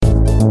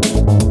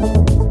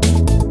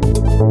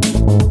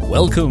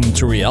Welcome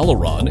to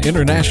Rialaron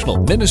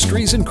International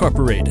Ministries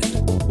Incorporated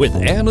with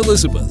Anne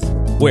Elizabeth,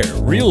 where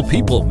real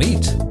people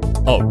meet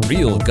a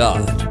real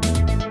God.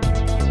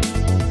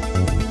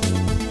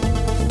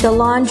 The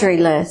laundry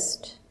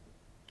list.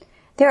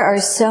 There are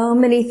so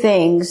many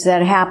things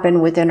that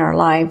happen within our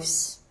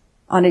lives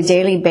on a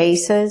daily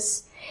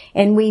basis,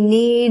 and we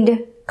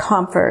need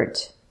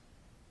comfort,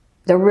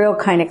 the real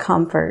kind of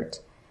comfort,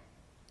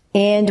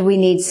 and we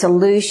need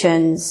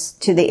solutions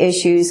to the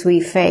issues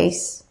we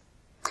face.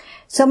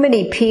 So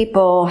many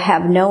people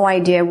have no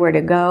idea where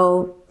to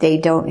go. They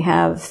don't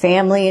have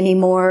family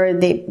anymore.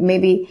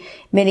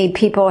 Many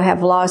people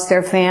have lost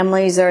their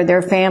families, or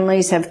their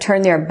families have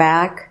turned their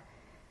back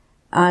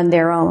on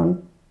their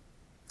own.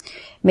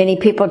 Many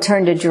people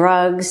turn to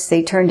drugs.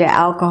 They turn to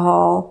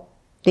alcohol.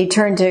 They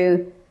turn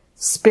to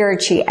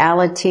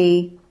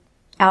spirituality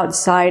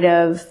outside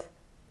of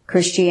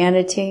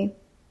Christianity.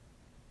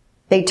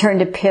 They turn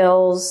to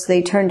pills.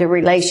 They turn to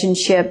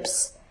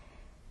relationships.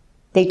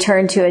 They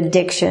turn to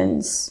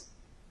addictions.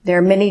 There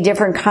are many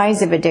different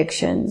kinds of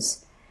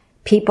addictions.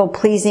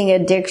 People-pleasing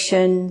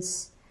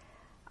addictions,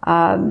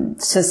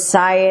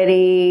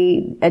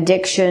 society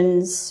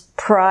addictions,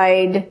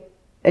 pride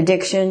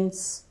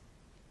addictions,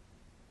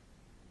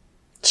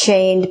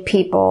 chained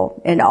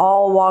people in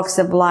all walks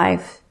of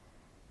life,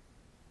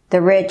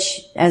 the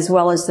rich as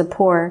well as the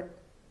poor.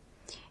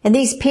 And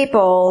these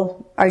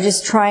people are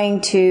just trying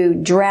to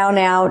drown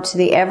out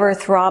the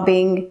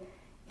ever-throbbing,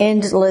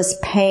 endless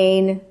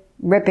pain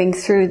ripping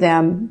through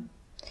them.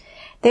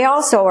 They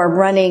also are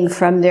running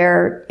from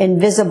their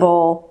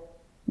invisible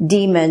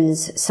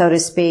demons, so to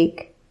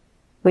speak,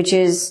 which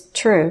is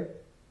true.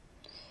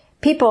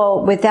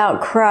 People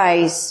without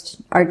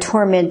Christ are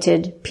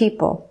tormented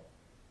people.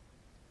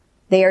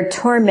 They are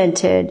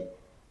tormented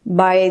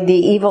by the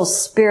evil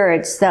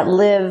spirits that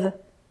live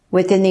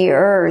within the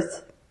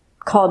earth,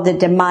 called the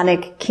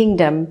demonic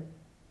kingdom.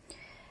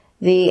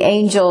 The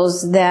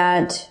angels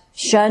that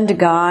shunned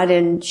God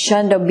and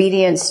shunned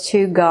obedience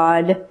to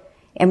God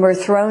and were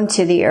thrown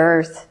to the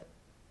earth.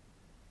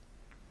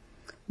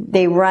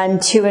 They run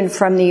to and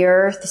from the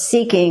earth,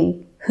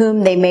 seeking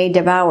whom they may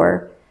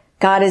devour.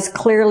 God has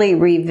clearly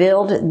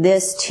revealed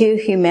this to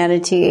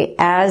humanity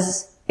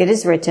as it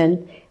is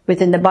written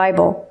within the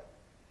Bible.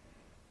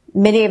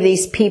 Many of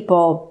these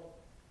people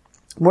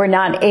were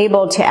not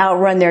able to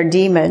outrun their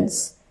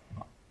demons,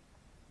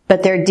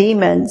 but their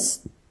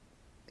demons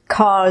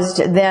caused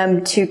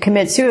them to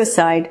commit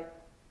suicide.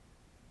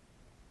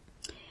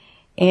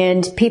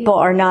 And people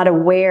are not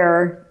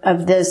aware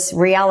of this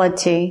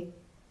reality.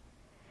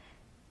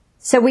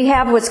 So we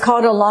have what's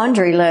called a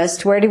laundry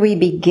list. Where do we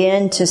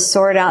begin to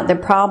sort out the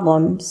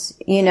problems?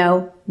 You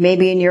know,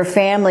 maybe in your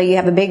family you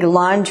have a big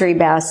laundry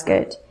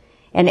basket,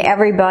 and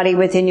everybody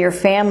within your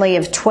family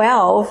of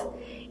 12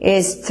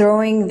 is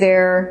throwing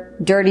their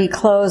dirty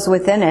clothes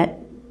within it.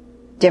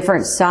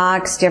 Different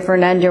socks,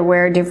 different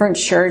underwear, different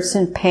shirts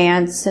and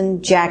pants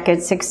and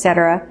jackets,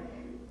 etc.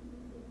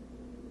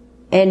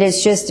 And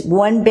it's just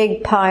one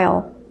big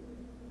pile.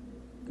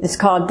 It's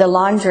called the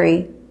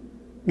laundry.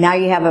 Now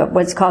you have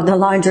what's called the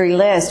laundry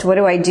list. What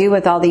do I do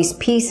with all these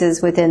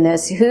pieces within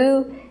this?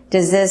 Who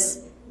does this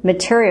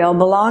material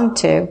belong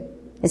to?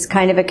 It's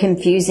kind of a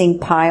confusing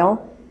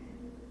pile,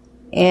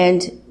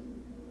 and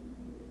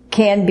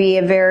can be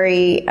a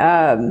very,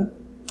 a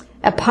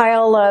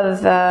pile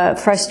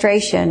of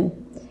frustration.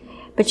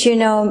 But you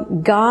know,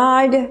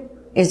 God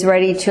is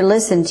ready to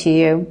listen to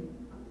you.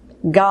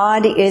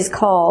 God is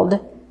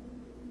called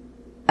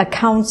a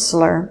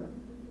counselor.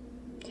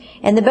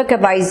 In the book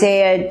of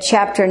Isaiah,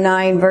 chapter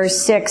 9,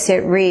 verse 6,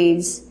 it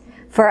reads,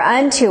 "For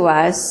unto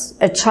us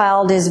a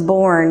child is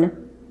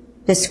born."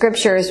 The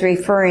scripture is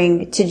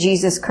referring to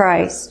Jesus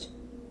Christ.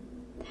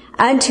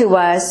 "Unto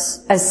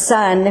us a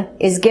son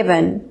is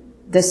given,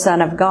 the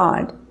Son of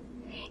God.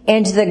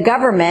 And the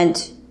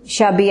government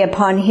shall be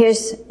upon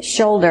his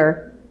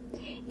shoulder.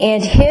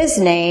 And his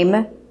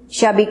name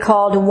shall be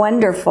called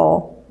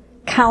Wonderful,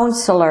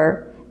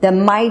 Counselor, the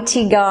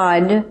Mighty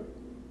God,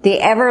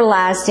 the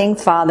Everlasting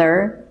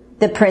Father,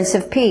 the Prince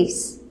of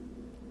Peace."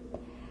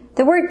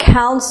 The word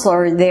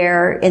counselor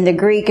there in the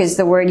Greek is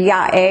the word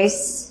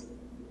yaes,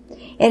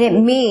 and it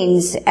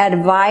means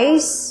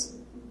advice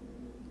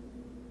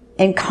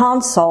and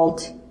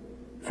consult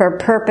for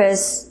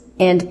purpose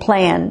and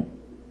plan.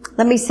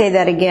 Let me say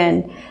that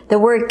again. The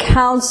word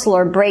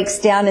counselor breaks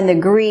down in the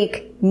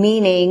Greek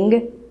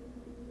meaning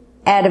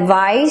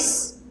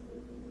advice,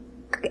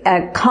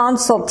 a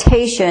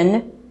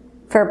consultation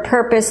for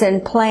purpose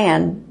and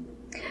plan.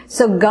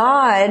 So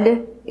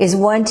God is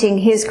wanting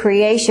his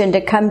creation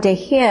to come to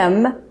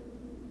him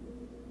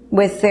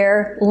with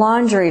their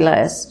laundry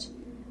list,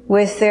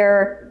 with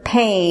their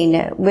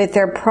pain, with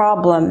their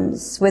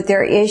problems, with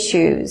their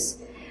issues,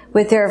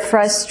 with their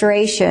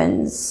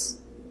frustrations,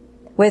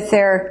 with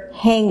their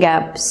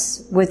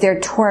hang-ups, with their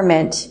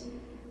torment,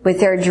 with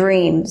their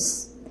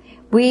dreams.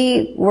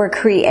 We were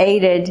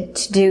created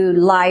to do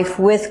life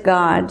with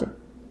God.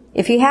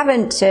 If you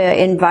haven't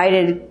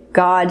invited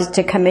God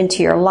to come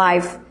into your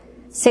life,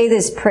 say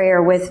this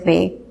prayer with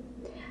me.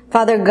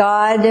 Father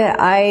God,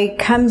 I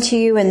come to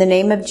you in the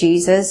name of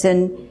Jesus,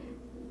 and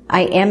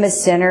I am a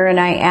sinner, and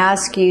I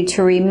ask you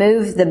to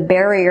remove the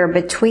barrier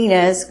between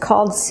us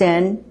called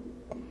sin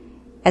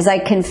as I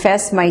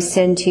confess my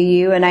sin to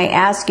you, and I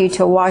ask you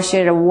to wash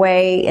it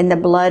away in the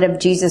blood of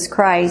Jesus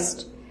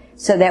Christ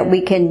so that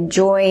we can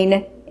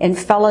join in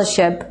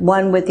fellowship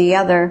one with the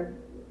other,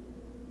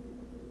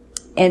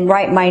 and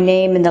write my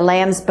name in the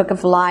Lamb's Book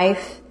of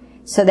Life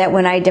so that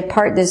when I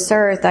depart this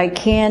earth, I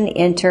can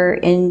enter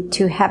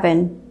into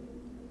heaven.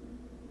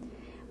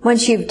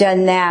 Once you've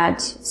done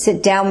that,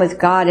 sit down with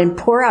God and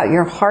pour out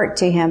your heart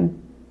to Him.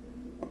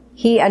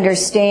 He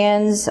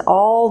understands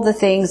all the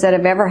things that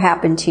have ever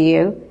happened to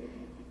you,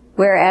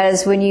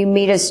 whereas when you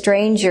meet a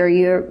stranger,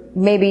 you're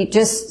maybe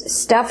just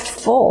stuffed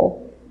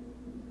full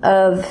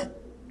of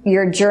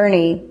your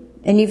journey,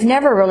 and you've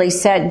never really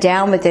sat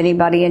down with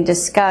anybody and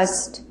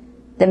discussed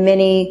the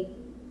many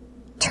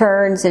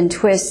turns and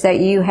twists that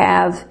you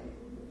have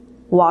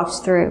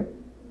walked through.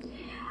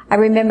 I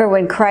remember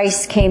when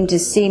Christ came to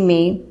see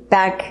me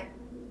back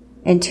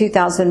in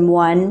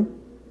 2001,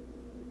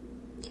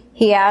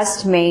 He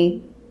asked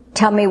me,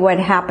 tell me what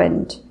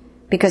happened,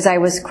 because I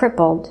was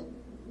crippled.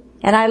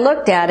 And I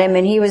looked at Him,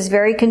 and He was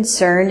very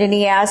concerned, and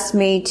He asked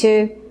me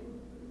to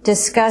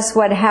discuss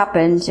what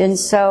happened. And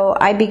so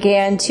I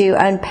began to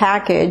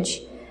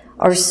unpackage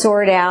or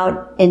sort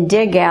out and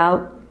dig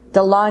out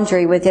the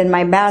laundry within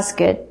my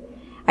basket.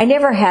 I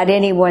never had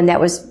anyone that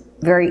was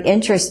very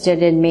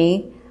interested in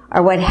me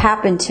or what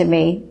happened to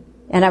me,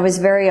 and I was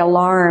very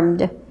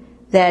alarmed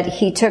that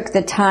He took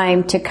the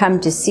time to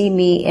come to see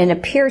me and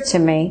appear to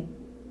me.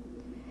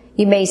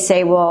 You may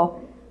say,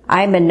 well,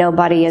 I'm a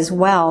nobody as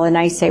well. And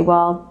I say,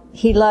 well,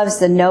 He loves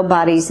the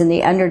nobodies and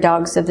the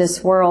underdogs of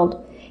this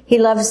world. He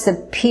loves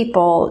the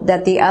people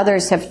that the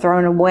others have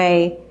thrown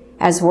away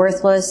as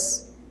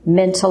worthless,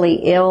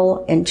 mentally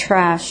ill, and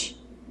trash.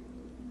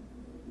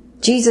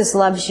 Jesus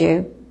loves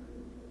you.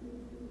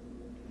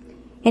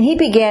 And He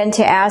began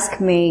to ask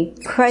me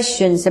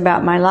questions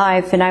about my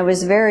life, and I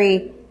was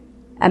very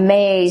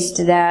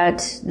amazed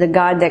that the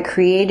God that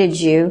created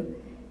you,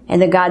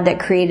 and the God that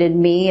created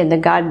me, and the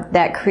God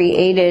that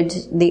created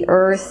the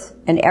earth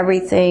and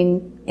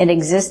everything in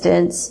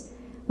existence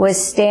was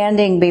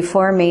standing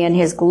before me in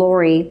His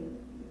glory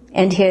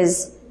and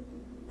His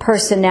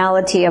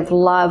personality of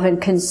love and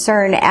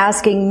concern,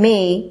 asking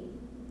me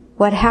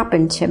what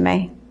happened to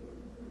me.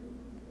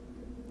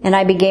 And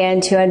I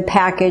began to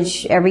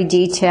unpackage every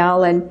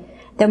detail, and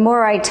the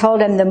more I told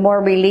Him, the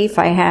more relief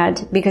I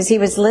had, because He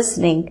was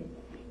listening.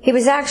 He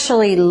was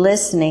actually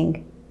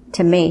listening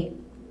to me.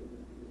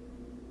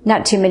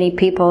 Not too many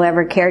people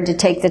ever cared to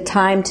take the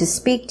time to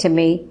speak to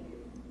me,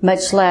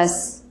 much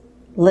less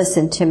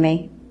listen to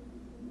me.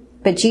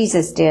 But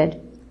Jesus did.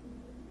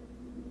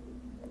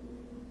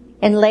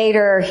 And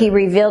later He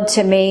revealed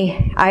to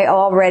me, I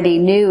already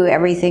knew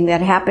everything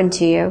that happened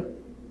to you,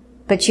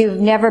 but you've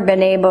never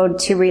been able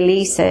to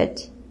release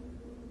it.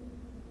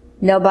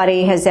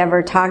 Nobody has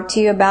ever talked to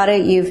you about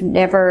it. You've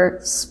never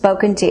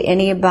spoken to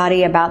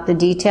anybody about the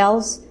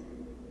details.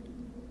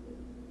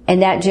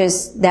 And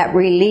that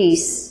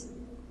release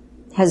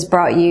has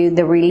brought you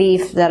the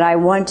relief that I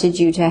wanted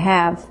you to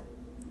have.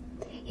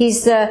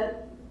 He's the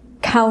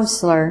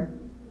counselor.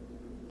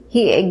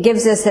 He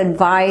gives us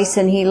advice,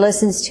 and He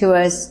listens to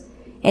us,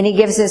 and He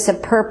gives us a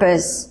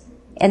purpose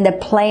and the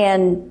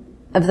plan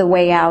of the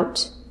way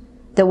out.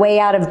 The way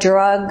out of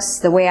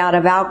drugs, the way out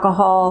of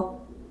alcohol,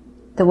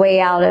 the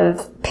way out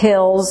of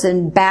pills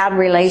and bad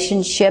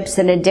relationships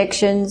and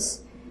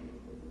addictions,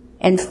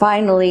 and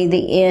finally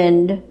the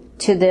end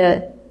to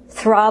the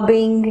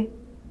throbbing,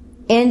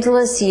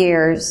 endless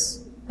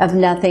years of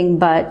nothing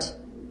but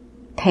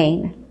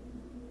pain.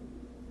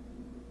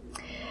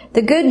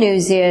 The good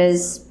news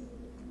is,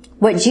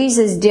 what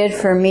Jesus did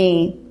for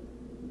me,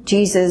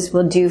 Jesus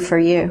will do for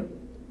you.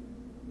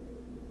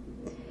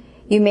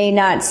 You may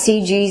not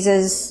see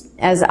Jesus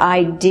as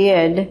I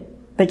did,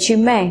 but you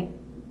may.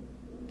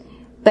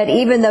 But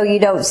even though you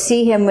don't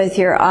see Him with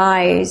your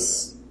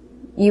eyes,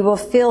 you will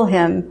feel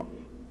Him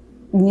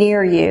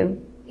near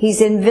you. He's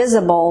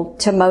invisible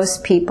to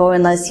most people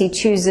unless He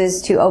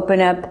chooses to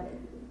open up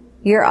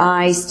your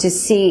eyes to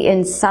see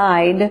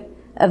inside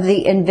of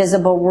the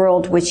invisible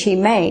world which He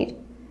made.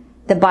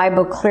 The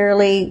Bible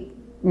clearly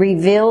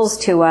reveals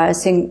to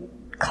us in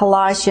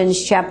Colossians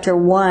chapter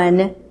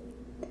 1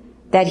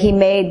 that He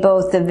made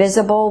both the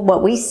visible,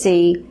 what we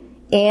see,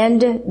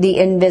 and the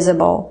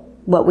invisible,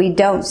 what we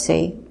don't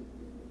see.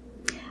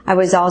 I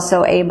was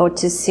also able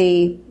to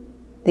see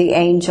the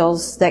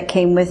angels that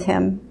came with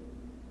Him.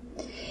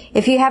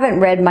 If you haven't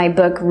read my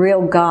book,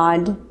 Real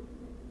God,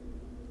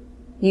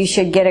 you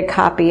should get a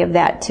copy of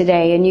that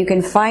today. And you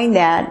can find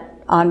that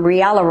on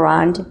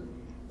Realorand,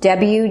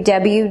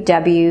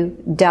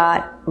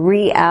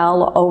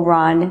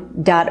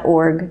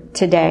 www.realoran.org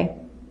today.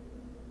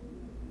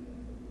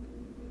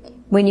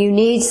 When you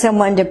need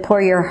someone to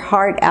pour your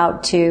heart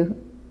out to,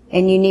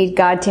 and you need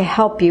God to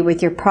help you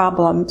with your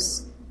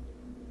problems,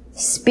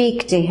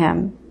 speak to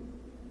Him.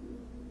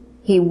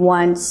 He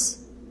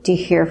wants to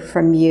hear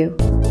from you.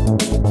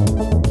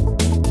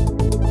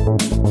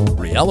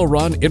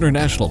 Rialaron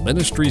International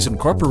Ministries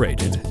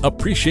Incorporated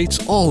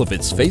appreciates all of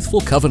its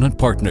faithful covenant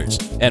partners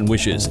and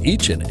wishes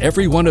each and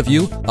every one of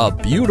you a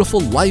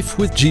beautiful life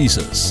with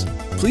Jesus.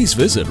 Please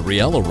visit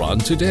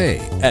Rialaron today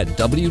at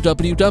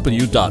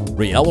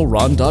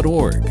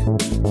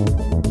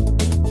www.rialaron.org.